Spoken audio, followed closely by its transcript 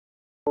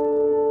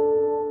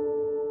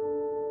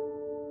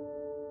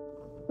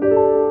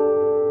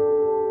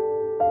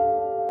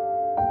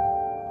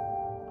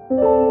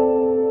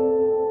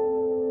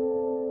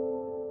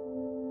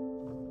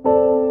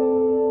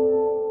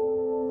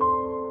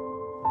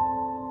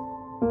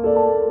Sa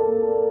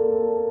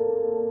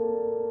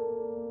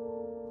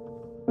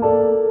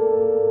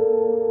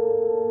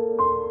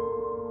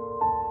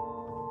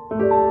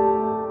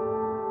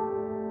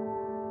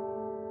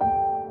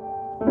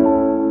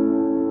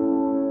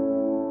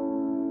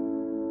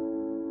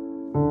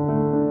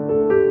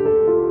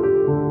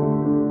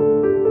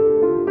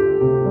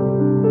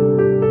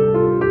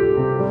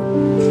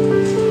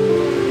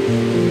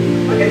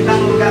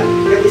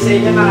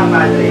inyo mga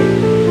padre,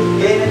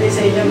 kaya na din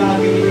sa inyo mga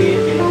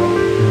pinipilip Ginoo.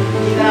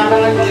 Hindi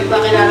nakakangad kong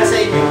ipakilala sa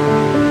inyo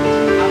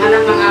ang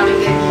anak ng aking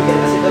kaibigan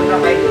na si Don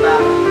Rafael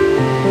Ibarra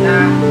na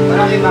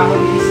malaki ba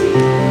akong minisi,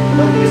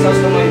 Don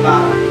CRISOSTOMO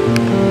Ibarra.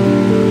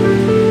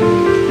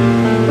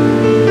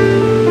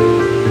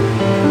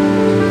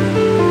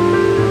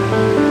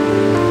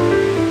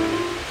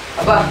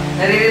 Aba,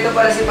 naririto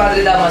pala si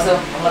Padre Damaso,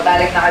 ang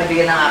matalik na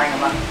kaibigan ng aking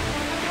ama.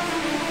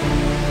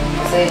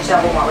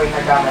 Pasensya kung ako'y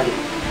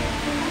nagkamali.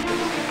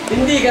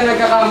 Hindi ka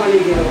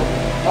nagkakamali, Ginoo.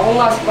 Ako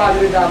nga si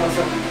Padre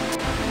Damaso.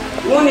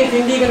 Ngunit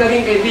hindi ka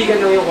naging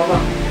kaibigan ng iyong ama.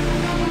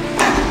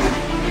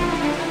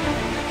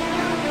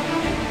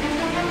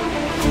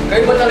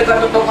 Kayo ba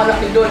talaga totoong anak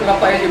ni Don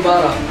Rafael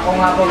Ibarra? Ako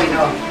nga po,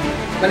 Ginoo.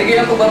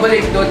 Maligayang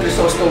pagbabalik, Don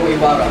CRISOSTOMO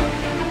Ibarra.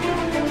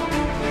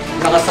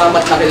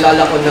 Nakasama't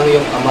nakilala ko ng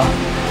iyong ama.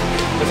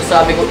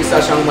 Masasabi ko isa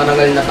siyang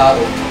marangal na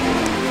tao.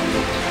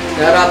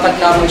 Narapat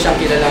lamang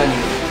siyang kilalanin.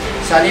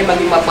 Sana'y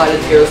maging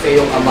mapalad kayo sa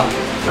iyong ama.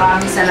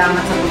 Maraming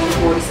salamat sa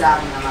pagpupuri sa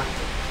aking ama.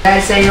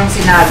 Dahil sa iyong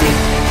sinabi,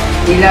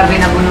 tila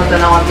binabunutan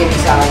ako ang tinig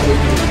sa aking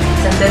dibdib.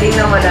 Sandaling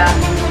nawala,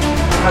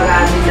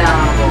 mag-aamin lang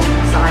ako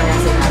sa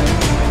kanyang sinabi.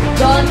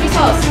 Don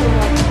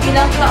CRISOSTOMO,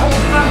 ilang taong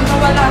kang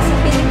nawala sa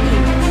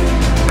Pilipinas?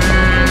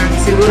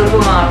 Siguro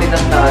po mga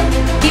 7 taon.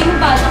 Di mo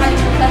ba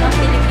nakalimutan ang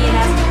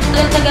Pilipinas?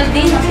 Tagal-tagal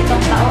din ang 7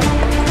 taon.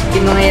 Hindi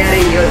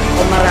mangyayari yun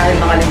kung marahil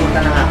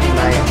makalimutan ng aking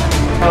bayan.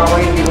 Ako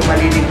hindi ko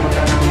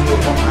malilimutan ang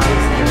lupang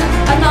aking sila.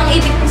 Ano ang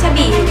ibig kong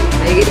sabihin?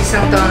 Mahigit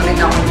 1 taon rin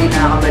ako hindi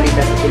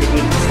nakakabalita sa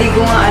Pilipinas. Hindi ko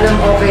nga alam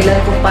o kailan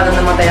kung paano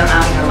namatay ang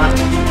aking ama.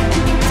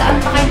 Saan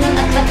pa kayo nun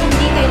at ba't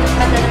hindi kayo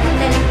nagpadala ng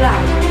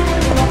telegram?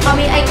 Nung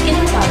kami ay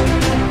kinasal,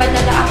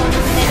 nagpadala ako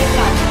ng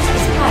telegram sa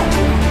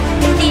Espanya.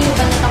 Hindi mo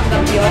ba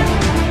natanggap yun?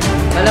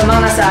 Malamang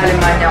nasa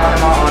Alemanya ako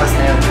ng mga oras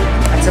na yun.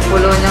 At sa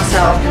Polonyang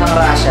sakop ng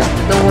Russia,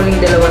 itong huling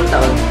 2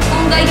 taon.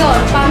 Kung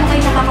gayon, paano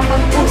kayo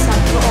nakakapag-usap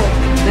doon?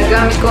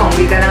 Nagamit ko ang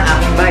wika ng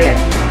aking bayan,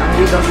 ang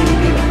wikang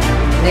Pilipino.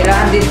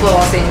 Nirahan din po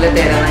ako sa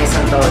Inglaterra ng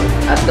 1 taon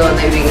at doon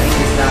ay wikang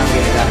Ingles na ang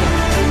ginagamit.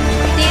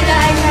 Tila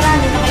ay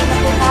marami na kayo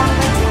napuntang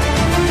bansa.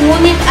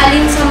 Ngunit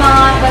alin sa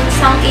mga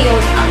bansang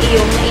iyon ang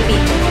iyong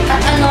naibigan?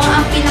 At ano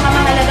ang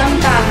pinakamahalagang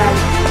bagay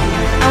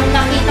ang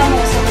nakita mo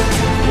sa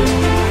bansang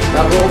iyon?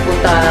 Bago ko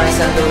puntahan ng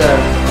isang lugar,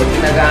 ay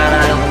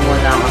pinag-aaralan ko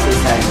muna ang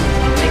kasaysayan.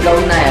 May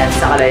kaugnayan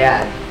sa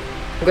kalayaan.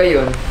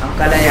 Gayon, ang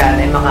kalayaan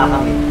ay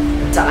makakamit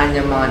sa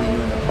kanyang mga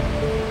ninuno.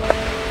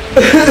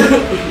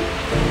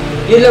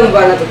 Yun lang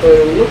ba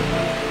natutulong mo?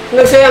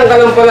 Nagsayang ka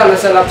lang pala na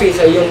salapi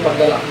sa iyong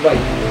paglalakbay.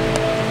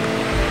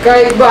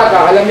 Kahit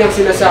bata, alam niyang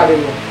sinasabi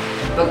mo.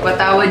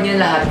 Pagpatawad niyo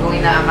lahat kung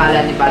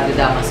inaakala ni Padre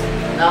Damaso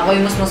na ako'y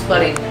musmus pa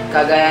rin,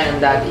 kagaya ng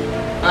dati.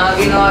 Mga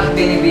Ginoo at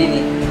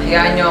binibini,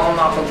 hayaan niyo ako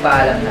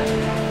makapagpaalam na.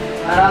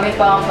 Marami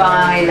pa akong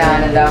pangangailangan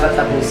na dapat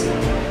tapusin.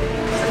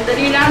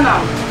 Sandali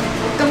lamang,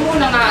 huwag ka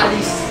munang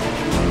aalis.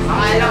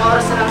 Mga ilang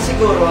oras na lang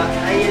siguro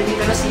ay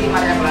dito na si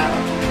Maria Clara.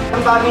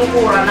 Ang bagong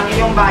kura ng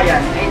iyong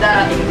bayan ay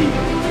darating din.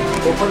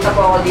 Pupunta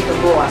po ako dito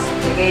bukas.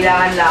 May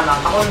kailangan lamang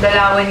akong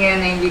dalawin ngayon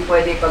na hindi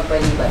pwede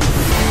ipagpaliban.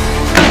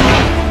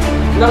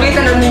 Nakita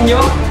na ninyo?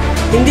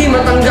 Hindi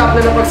matanggap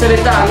na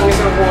napagsalitaan ng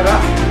isang kura?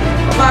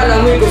 Akala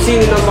mo'y kung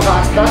sino nang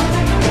makaasta?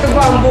 Ito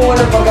ba ang bunga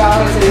ng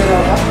pag-aaral sa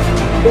Europa?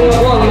 Kung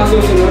ako ang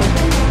masusunod,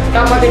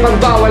 dapat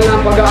ipagbawal na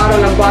ang pag-aaral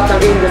ng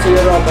batang Ingles sa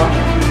Europa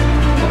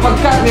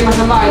kapagkat may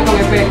masama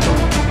itong epekto.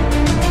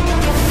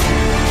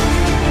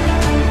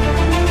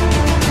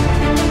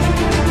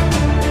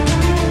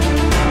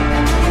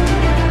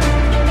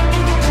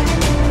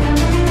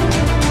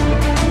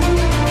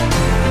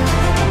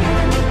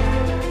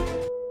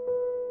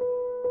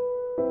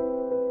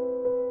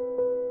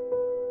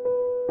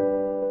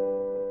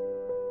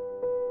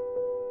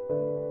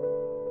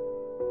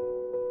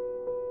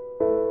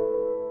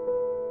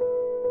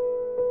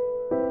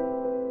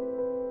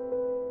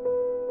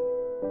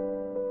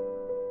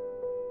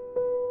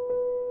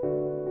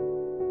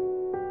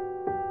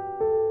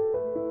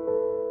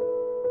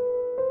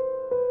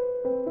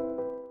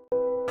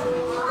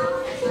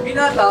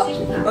 Binata,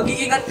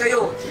 mag-iingat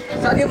kayo.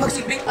 Saan yung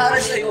magsilbing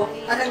aral sa'yo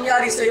ang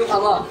nangyari sa iyong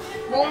ama?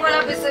 Mukhang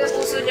malapit sa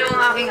puso niyo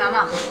ang aking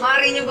ama.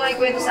 Maaari niyo ba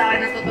ikwento sa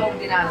akin ang totoong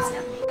dinanas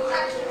niya?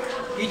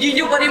 Hindi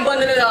niyo pa rin ba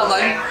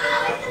nalalaman?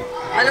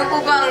 Ano po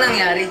ba ang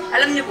nangyari?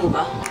 Alam niyo po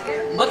ba?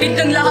 Bakit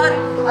ng lahat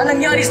ang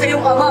nangyari sa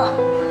iyong ama?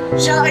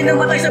 Siya ay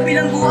namatay sa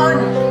bilangguan.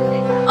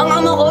 Ang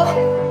ama ko?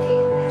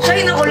 Siya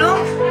ay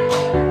nakulong?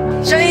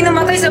 Siya ay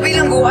namatay sa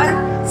bilangguan?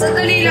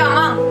 Sandali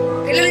lamang.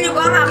 Kilala niyo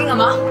ba ang aking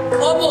ama?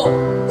 Opo,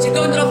 si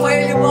Don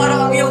Rafael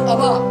Ibarra ang iyong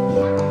ama.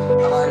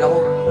 Akala ko,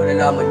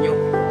 malalaman niyo.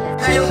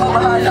 Kayong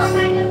mabahala.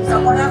 Sa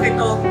panang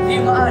ito,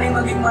 hindi maaaring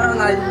maging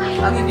marangal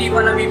ang hindi pa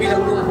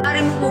nabibilanggo.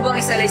 Maaari mo po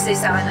bang isalaysay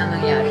sa akin ang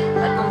nangyari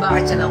at kung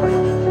bakit siya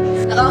nakulong?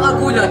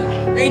 Nakakagulat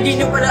na hindi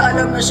niyo pala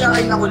alam na siya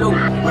ay nakulong.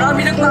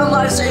 Marami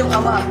nagmamahal sa iyong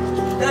ama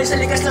dahil sa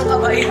likas ng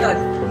kabaitan,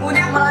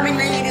 ngunit maraming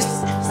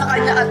naiinis sa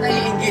kanya at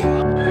naiinggit.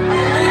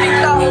 Ang tuling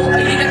tao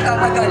ay hindi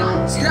nagtatagal.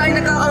 Sila ay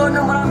nagkakaroon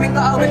ng maraming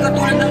kaaway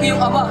katulad ng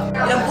iyong ama.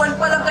 Ilang buwan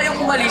pa lang kayong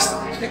umalis,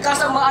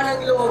 nagkasamaan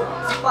ng loob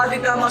si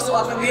Padre Damaso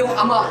at ang iyong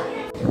ama.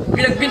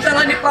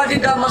 Pinagbintangan ni Padre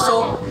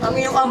Damaso ang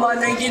iyong ama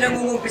na hindi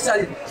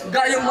nangungumpisal,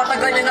 gayong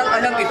matagal niya nang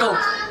alam ito.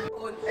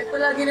 Ay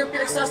palagi nang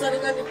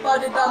pinagsasalingan ni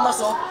Padre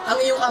Damaso ang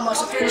iyong ama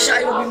sa tuwing siya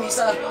ay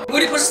magbimisa.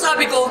 Ngunit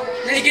masasabi ko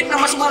na higit na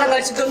mas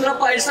marangal si Don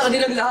Rafael sa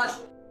kanilang lahat.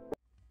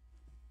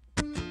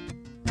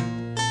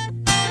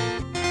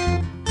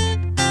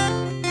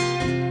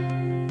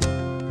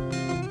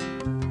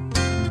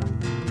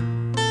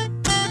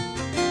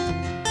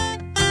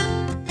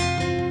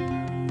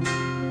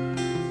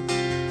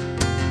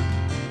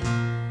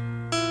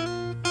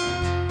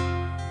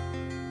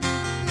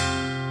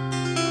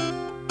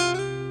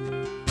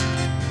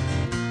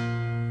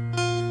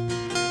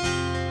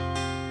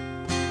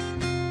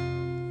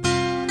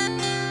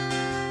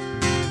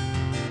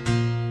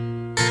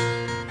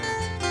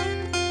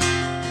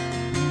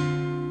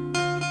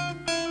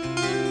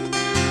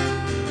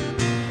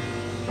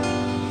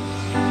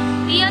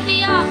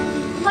 Tia,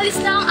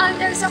 umalis na ang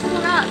altar sa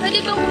kura.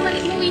 Pwede bang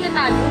umuwi na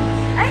tayo?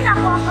 Ay,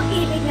 naku, ang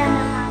pag-ibig na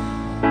naman.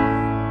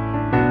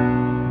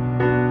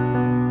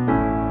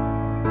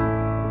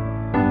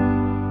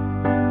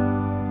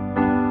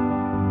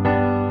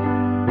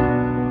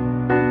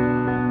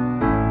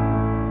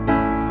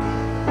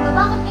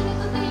 Bakit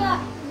ganito, Tia?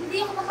 Hindi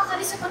ako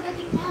mapakali sa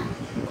pagdating niya.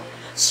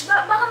 Shh,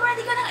 baka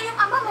marinig ka ng iyong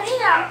ama,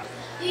 Maria.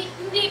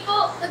 Hindi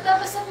po.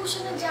 Nagbabasa po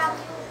siya ng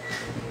diablo.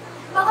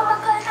 Baka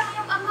magkalit ang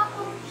iyong ama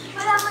kung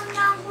malaman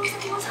niya ang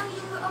buwas ang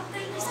iyong of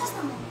kay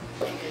CRISOSTOMO.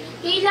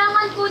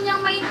 Kailangan po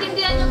niyang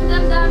maintindihan yung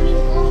damdamin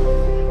ko.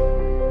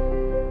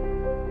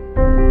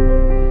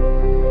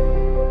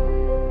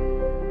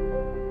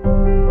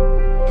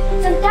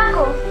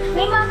 Santiago,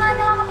 may mga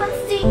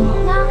nakakapansin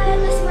na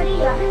ngayon si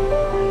Maria.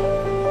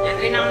 Yan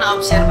rin ang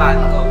naobserbahan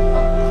ko.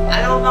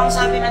 Alam mo bang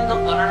sabi ng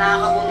doktor na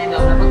nakakabuti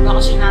daw na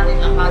pagbakasyon natin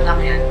ang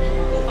batang yan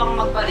upang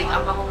magbalik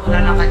ang pamumula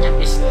ng kanyang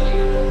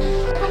history.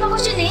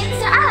 Pabakasyonin?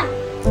 Saan?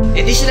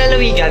 E di sila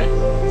lawigan.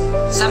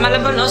 Sa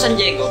Malabon o San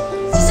Diego.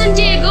 Sa San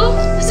Diego?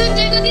 Sa San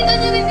Diego dito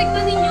narinig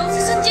ba ninyo?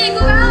 Sa San Diego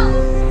raw!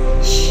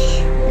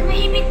 Shhh!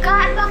 Tumahimik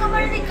ka at baka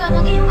marinig ka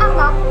ng iyong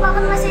ama kung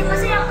bakit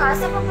masaya-masaya ka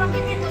sa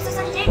pagpangkit dito sa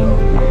San Diego.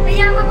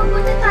 Kaya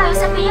mapupunta tayo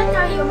sa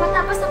Piatrayo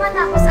matapos na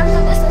matapos ang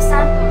Todos los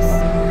Santos.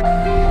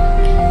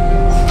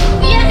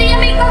 Tia,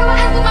 may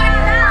karumahan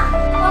kumarana!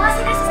 Baka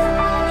si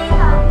CRISOSTOMO na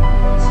nila.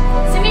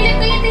 Sumilip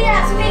kayo, Tia!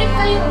 Sumilip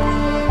kayo!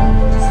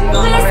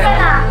 Umalis ka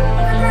na!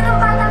 Ikaw talagang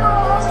bata mo!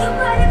 Hindi mo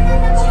alam na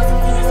nag-uusap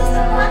si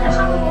CRISOSTOMO at ang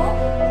ama mo?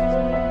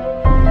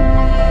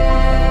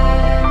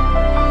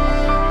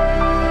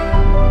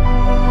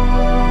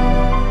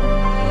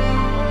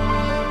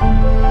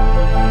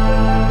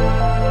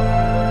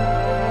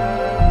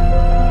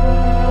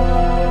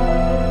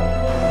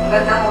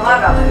 Magandang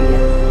umaga,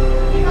 Maria.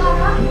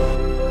 Ibarra?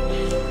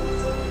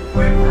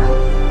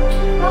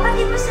 Bakit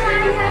di mo siya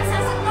hayaan sa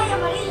Santa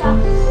Maria?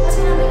 Kasi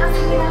namin ang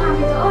kailangan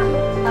doon.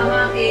 Tama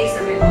ang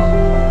sabi mo,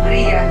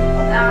 Maria,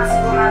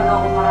 nakasigurado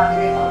ako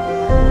makakita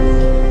ito.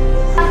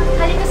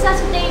 Halika sa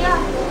Santa.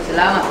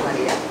 Salamat,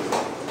 Maria.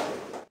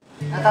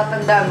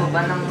 Natatandaan mo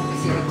ba nang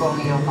pisinig ko ang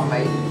iyong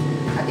kamay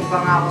at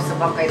ipangako sa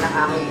bangkay ng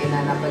aking ina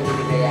na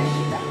pagliligayahin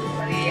kita?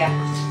 Maria,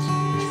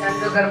 saan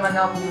lugar man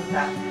ako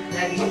pumunta,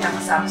 lagi kitang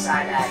kasama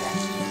sa alaala.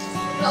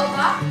 Totoo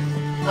ba?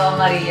 Oo,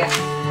 Maria.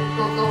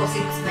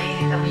 Tutuusin mas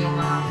nainitan mo yung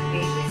mga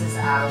kaysa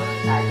sa araw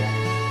ng taya.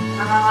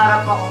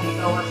 Nangangarap akong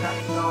ikaw at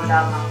ikaw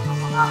lamang ang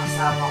mga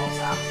kasama ko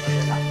sa aking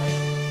paglalakbay.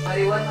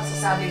 Mariwan,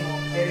 masasabi mo,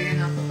 pero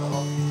yun ang totoo.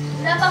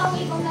 Wala ba akong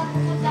ibang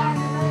napupuntahan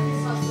na ng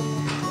CRISOSTOMO?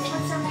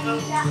 Bukod sa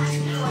Maynila at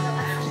Nicolo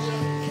at San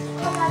Diego.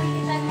 Pagkali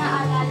kita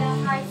naalala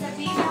kahit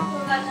sabihin ng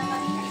lugar na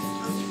Manila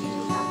Isipin.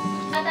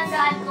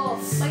 Natandaan ko,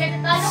 pag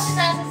natatalo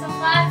kita sa San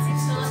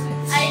Francisco,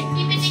 ay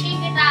pipitikin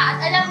kita at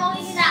alam mo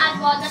hihinaan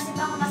ko na si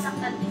baka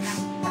masaktan kita.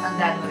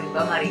 Natandaan mo rin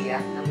ba, Maria,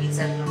 na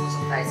minsan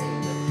lumusok tayo sa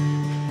iyo?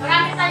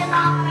 Marami tayong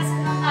mga karasan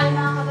ng tayo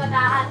mga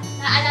kabataan.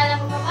 Naalala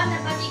mo ba ba na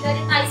patiga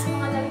rin tayo sa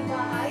mga labing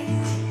bahay?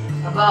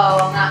 Aba,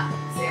 oo nga.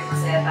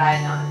 Masaya tayo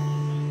noon.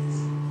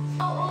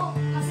 Oo,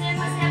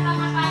 masaya-masaya pa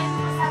nga tayo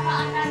makasama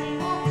ang nanay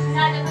mo.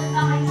 Lalaban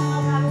pa kayo ng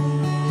mga gawin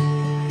mo.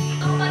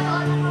 Ang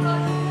panood ng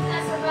marunong mula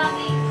sa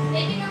bagay,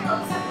 may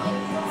pinakausap ko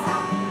ito sa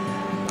akin.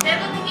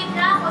 Pero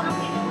nagigla ako nang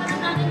kinuha na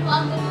natin mo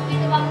ang gusto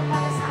ginawa mo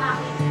para sa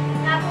akin.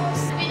 Tapos,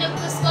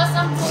 pinagkuskus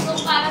ang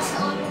pulong para sa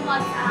ulo mo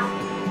at sa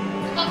akin.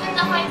 Kapag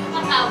ako ay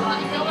tumatawa,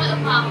 ikaw ay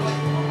umamot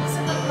kung sa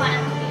pagkuha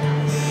ng pagkila.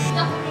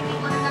 Ito kung hindi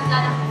mo na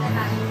naglalakad na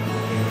tayo.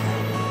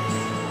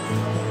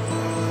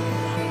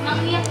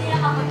 Mangyat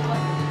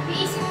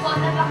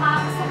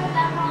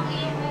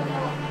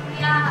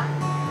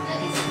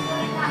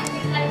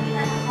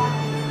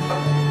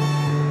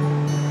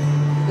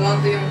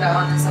mo tuyong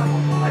daon ng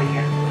 10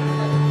 Maria.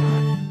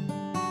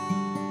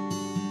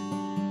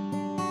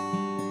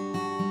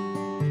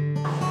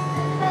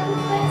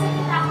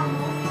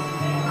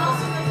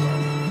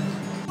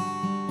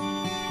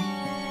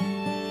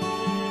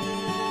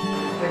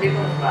 Pwede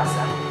mo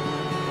mabasa.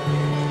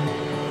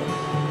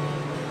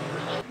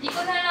 Di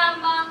ko na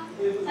lamang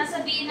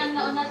sasabihin ng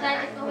nauna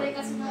dahil ito ay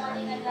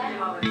kasinungalingan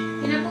lang.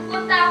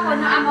 Pinapupunta ako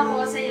ng ama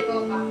ko sa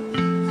Europa.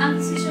 Ang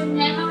desisyon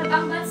niya ay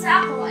makipagbansa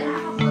ako ay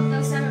makapunta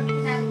sa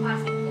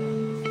pinapukasan ko.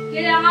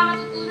 Kailangan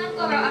matutunan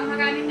ko raw ang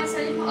maraming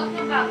masalimuot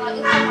na bagay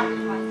upang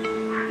matutunan.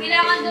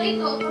 Kailangan daw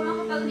ito upang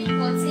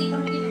makapaglingkod sa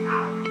ibang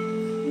ginagawa.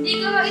 Hindi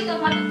ko raw ito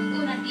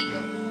matututunan dito.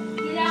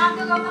 Kailangan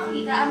ko raw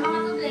makita ang mga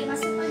problema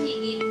sa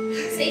paligid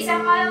sa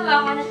isang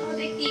malawakan at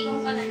protektibong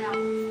pananaw.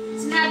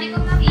 Sinabi ko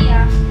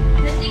Maria,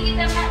 na di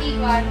kita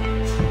maiwan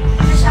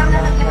na siyang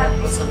lahat-lahat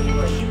ko sa iyo.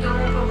 Ito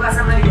mo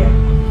mabasa, Maria.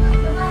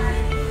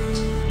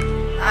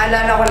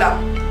 Naalala ko lang.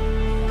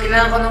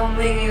 Kailangan ko na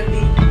umuwi ngayon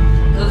din.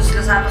 Doon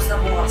sila sa atas na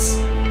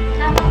bukas.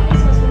 Tama ko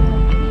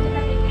susunod. Hindi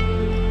kita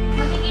pipigil.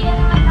 Magigila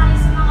naman tayo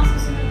sa mga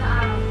susunod na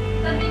araw.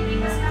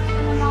 Pagbibigas na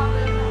kita ng mga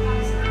balot na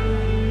tayo sa akin.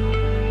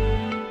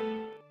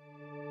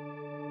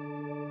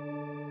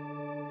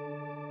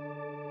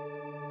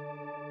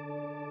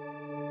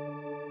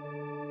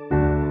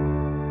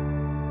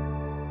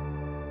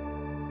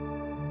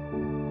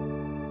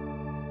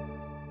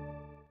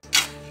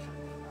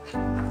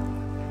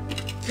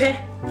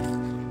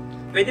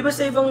 Pwede ba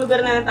sa ibang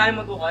lugar na lang tayo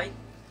mag-ukay?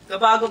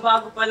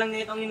 Kabago-bago pa lang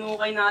nitong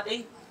inuukay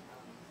natin.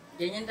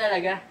 Ganyan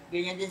talaga.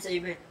 Ganyan din sa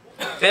iba.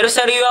 Pero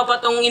sariwa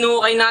pa tong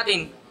inuukay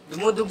natin.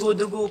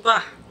 Dumudugo-dugo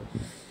pa.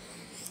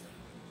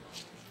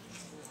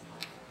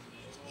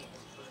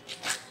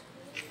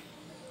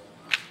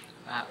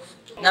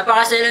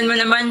 Napakaselan mo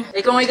naman.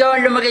 Eh kung ikaw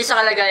ang lumagay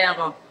sa kalagayan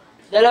ko,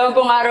 20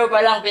 araw pa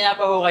lang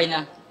pinapahukay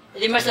na.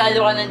 Hindi mas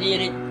lalo ka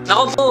nandirit.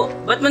 Naku po,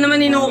 ba't mo naman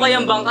inuukay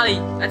ang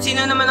bangkay? At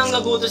sino naman ang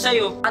naguto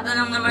sa'yo?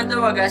 Katanong naman to,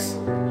 wagas.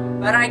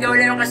 Parang ikaw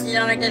lang yung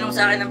kastilang nagtanong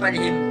sa akin ng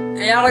palihim.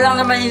 Kaya ako lang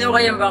naman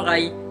hinukay ang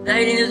bangkay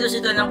dahil inutos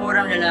ito ng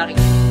kurang lalaki.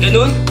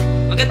 Ganun?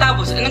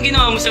 Pagkatapos, anong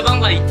ginawa mo sa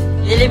bangkay?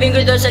 Nilibing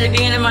ko ito sa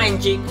libingan ng mga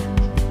inchik.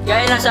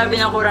 Gaya ng sabi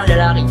ng kurang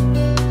lalaki.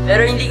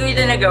 Pero hindi ko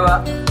ito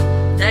nagawa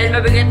dahil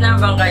mabigat na ang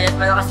bangkay at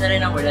malakas na rin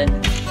ang ulan.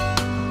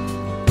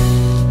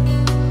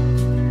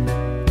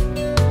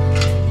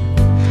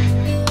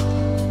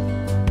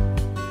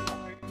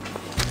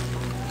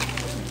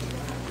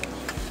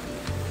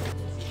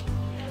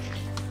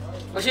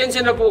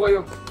 Pasensya na po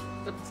kayo.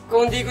 At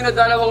kung hindi ko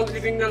nadalawang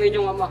libing ng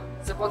inyong ama,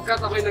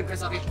 sapagkat ako'y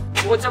nagkasakit.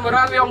 Bukod sa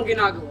marami akong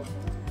ginagawa.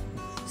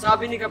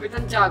 Sabi ni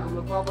Kapitan Tiago,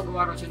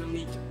 magpapagawa raw siya ng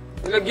nicho.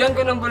 Nilagyan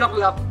ko ng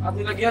bulaklak at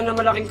nilagyan ng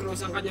malaking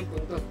krus ang kanyang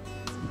puntot.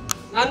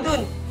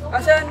 Nandun!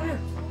 Asaan mo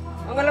yun?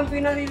 Ang alam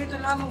pinalilito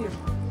lamang yun.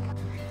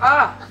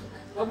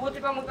 Mabuti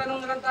pa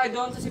magtanong na lang tayo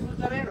doon sa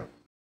sepulturero.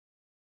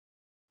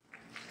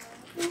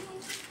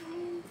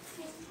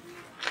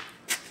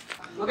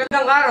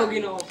 Magandang araw,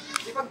 Ginoo.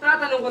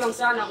 Ipagtatanong ko lang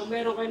sana kung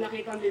meron kayo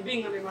nakitang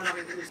libing na may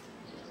malaking krus.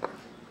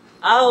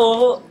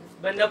 Oo.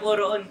 Banda po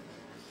roon.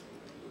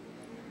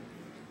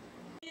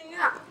 Yun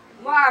nga,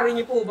 maaari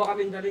niyo po ba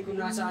kami dalhin kung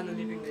nasaan ang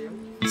libing na yun?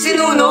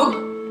 Sinunog?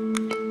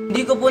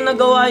 Hindi ko po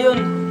nagawa yun.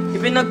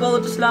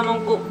 Ipinagpautos lamang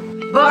po.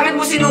 Bakit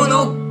mo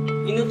sinunog?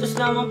 Inutos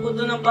lamang po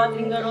doon ng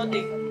Patring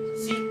Garote.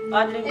 Si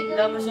Patring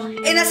Damaso.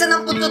 Eh, nasa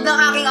ng puntod ng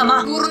aking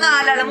ama? Puro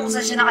naaalala mo kung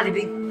saan siya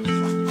nakalibing.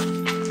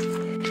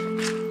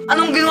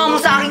 Anong ginawa mo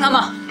sa aking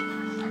ama?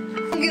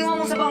 Anong ginawa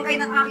mo sa bangkay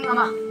ng aking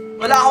ama?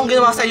 Wala akong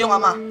ginawa sa iyong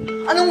ama.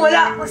 Anong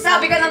wala?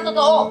 Magsabi ka ng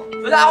totoo!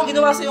 Wala akong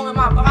ginawa sa iyong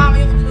ama. Baka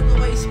ngayon ko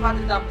tinutukoy si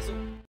Patring Damaso.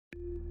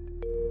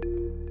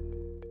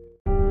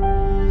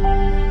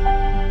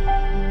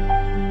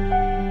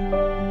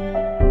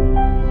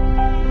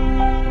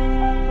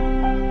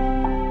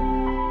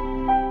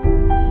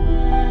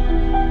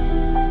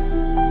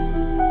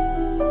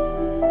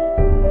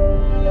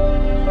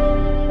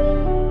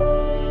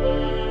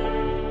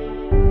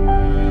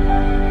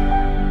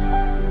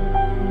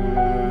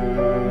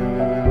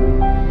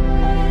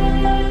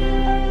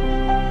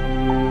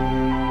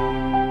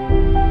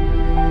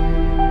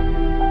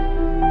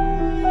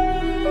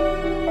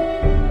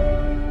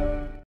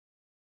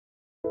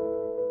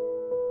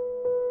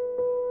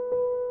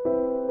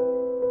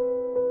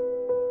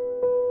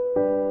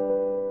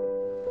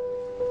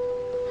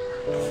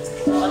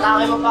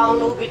 Patake mo pa ang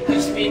lupit,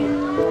 Crispin.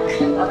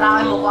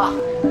 Patake mo pa.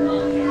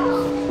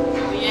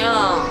 Kuya,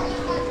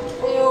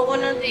 ayoko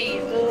na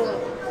dito.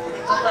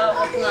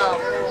 Natatakot na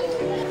ako.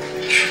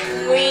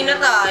 Umuwi na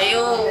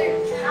tayo.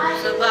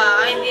 Sa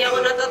bahay, hindi ako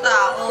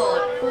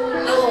natatakot.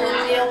 Doon,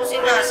 hindi ako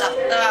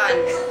sinasaktan.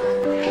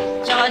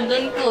 Tsaka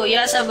doon,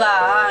 kuya, sa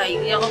bahay.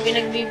 Hindi ako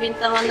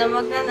pinagbibintangan na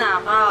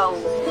magnanakaw.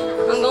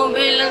 Hanggang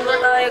bilan ba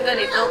tayo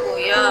ganito,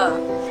 kuya?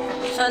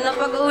 Sana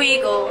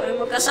pag-uwi ko, ay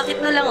magkasakit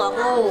na lang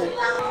ako.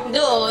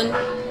 Doon,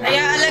 ay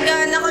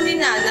aalagaan ako ni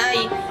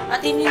nanay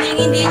at hindi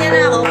niya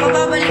na ako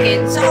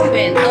papabalikin sa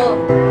kumbento.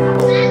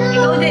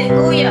 Ikaw din,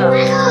 kuya.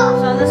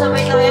 Sana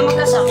sabay tayo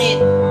magkasakit.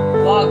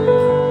 Wag.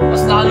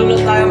 Mas lalo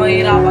lang tayo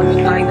mahirapan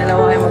kung tayong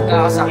dalawa ay magkasakit.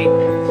 nagkakasakit.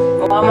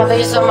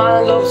 Mamamatay sa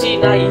mahal ng loob si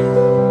inay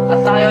at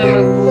tayo ay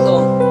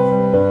maggutom.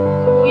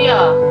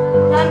 Kuya,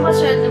 saan ba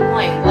sweldo mo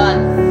ngayon buwan?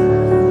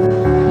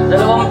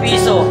 2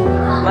 piso.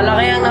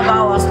 Malaki ang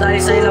nabawas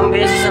dahil sa ilang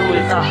beses sa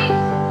multa.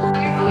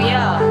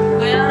 Kuya,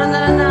 bayaran na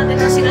lang natin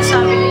ang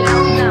sinasabi nila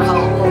ang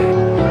nakaw ko.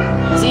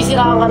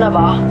 Nasisiraan ka na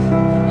ba?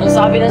 Ang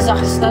sabi ng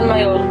sakristan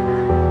mayor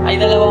ay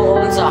 2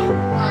 onsa.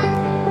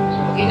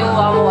 Pag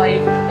kinuha mo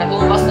ay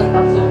katumbas ng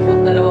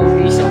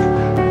 32 piso.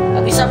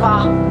 At isa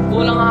pa,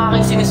 kulang ang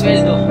aking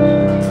sinisweldo.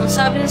 Ang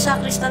sabi ng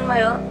sakristan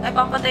mayor ay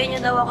papatayin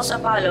niya daw ako sa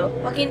palo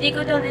pag hindi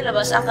ko daw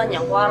nilabas ang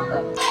kanyang kwarta.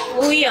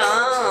 Kuya,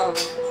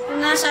 kung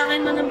nasa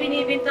akin man ang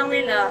binibintang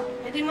nila,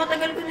 edi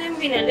matagal ko na yung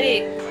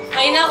binalik.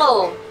 Ay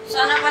nako,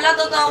 sana pala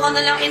totoo ka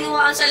na lang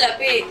kinuhaan sa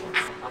lapi.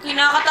 Ang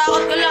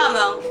kinakatakot ko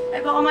lamang ay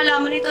baka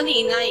malaman ito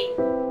ni inay.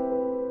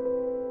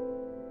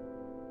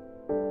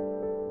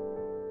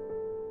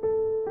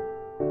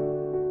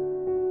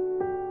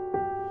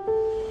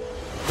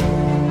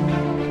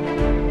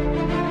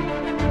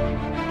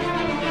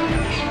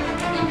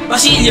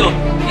 Basilio,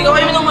 ikaw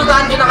ay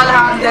minumultahan ko ng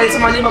kalahati dahil sa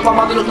mali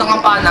magpapatulog ng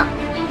kampana.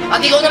 At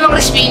ikaw namang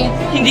Crispin,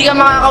 hindi ka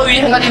makakauwi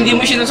hanggat hindi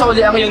mo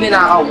sinusuli ang iyong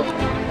ninakaw.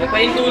 May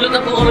pahintulot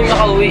na po kami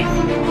makauwi.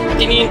 At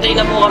hinihintay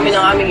na po kami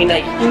ng aming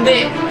inay.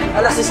 Hindi,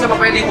 alas 6 na pa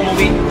pwede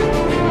umuwi.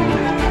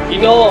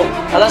 Ginoo,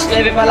 alas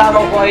 9 pa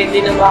lamang po ay hindi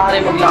na maaari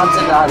maglakad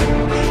sa daan.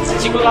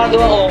 Sigurado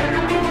ako,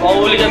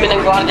 mahuli kami ng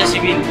Guardia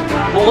Civil.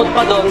 Bukod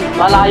pa doon,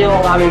 malayo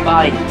ang aming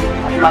bahay.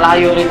 At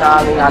malayo rin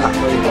ang aming anak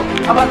ko ito.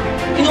 Abat,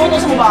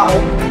 inuutos mo ba ako?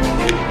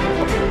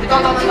 Ikaw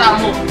ang tatandaan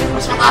mo,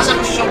 mas mataas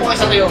ang posisyon ko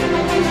kaysa tayo.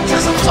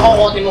 Isasap ko sa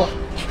kokote mo.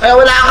 Kaya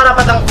wala kang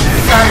karapatang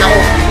ikahan ako,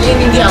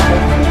 iinindihan ko.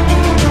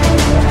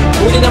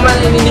 Buti naman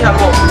iinindihan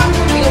mo.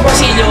 Ikaw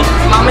Basilio,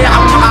 mamaya ka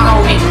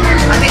makakauwi.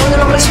 At ikaw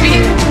naman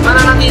Crispin,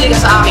 mananatili ka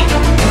sa akin.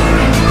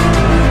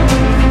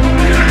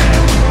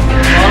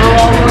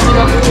 Araw-araw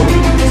sila po.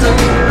 Isang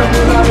linggo na po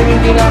namin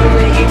hindi namin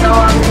nakikita ang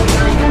aming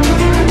inay.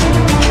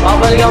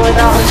 Babalikan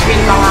kita, Crispin,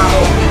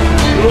 pangako.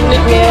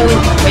 Ngunit ngayon,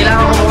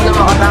 kailangan ko muna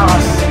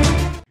makatakas.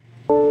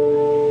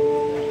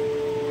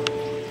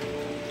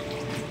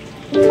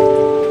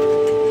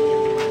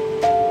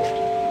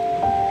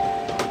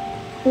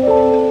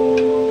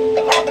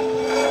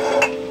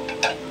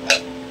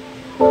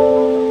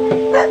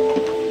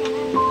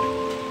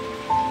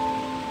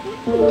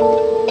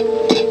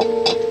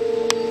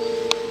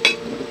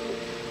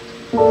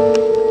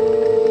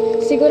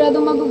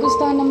 Siguradong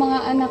magugustuhan ng mga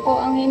anak ko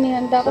ang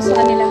hinihanda ko sa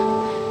kanila.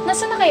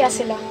 Nasaan na kaya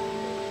sila?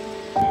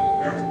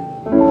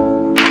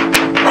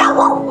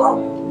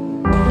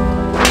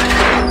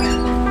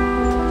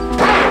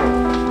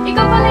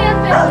 Ikaw pala yan,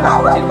 Pedro.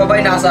 Sino ba ba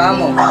inaasahan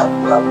mo?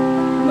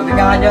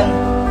 Mabiga ka dyan.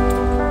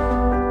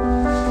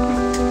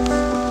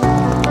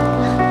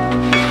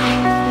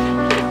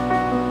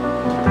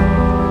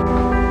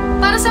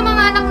 Para sa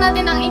mga anak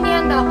natin ang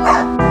inihanda ko.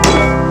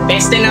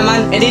 Peste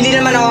naman, hindi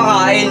naman ako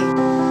kakain.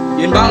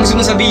 Yun ba ang gusto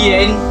mo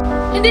sabihin?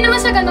 Hindi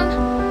naman sa ganun.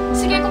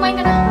 Sige, kumain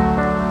ka na.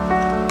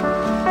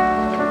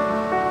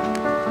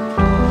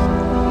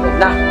 Huwag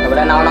na,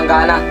 nawala na ako ng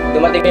gana.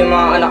 Dumating yung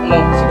mga anak mo,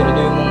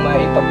 siguraduhin mong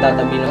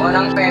maipagtatabi ng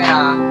walang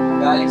pera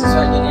galing sa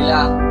sweldo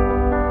nila.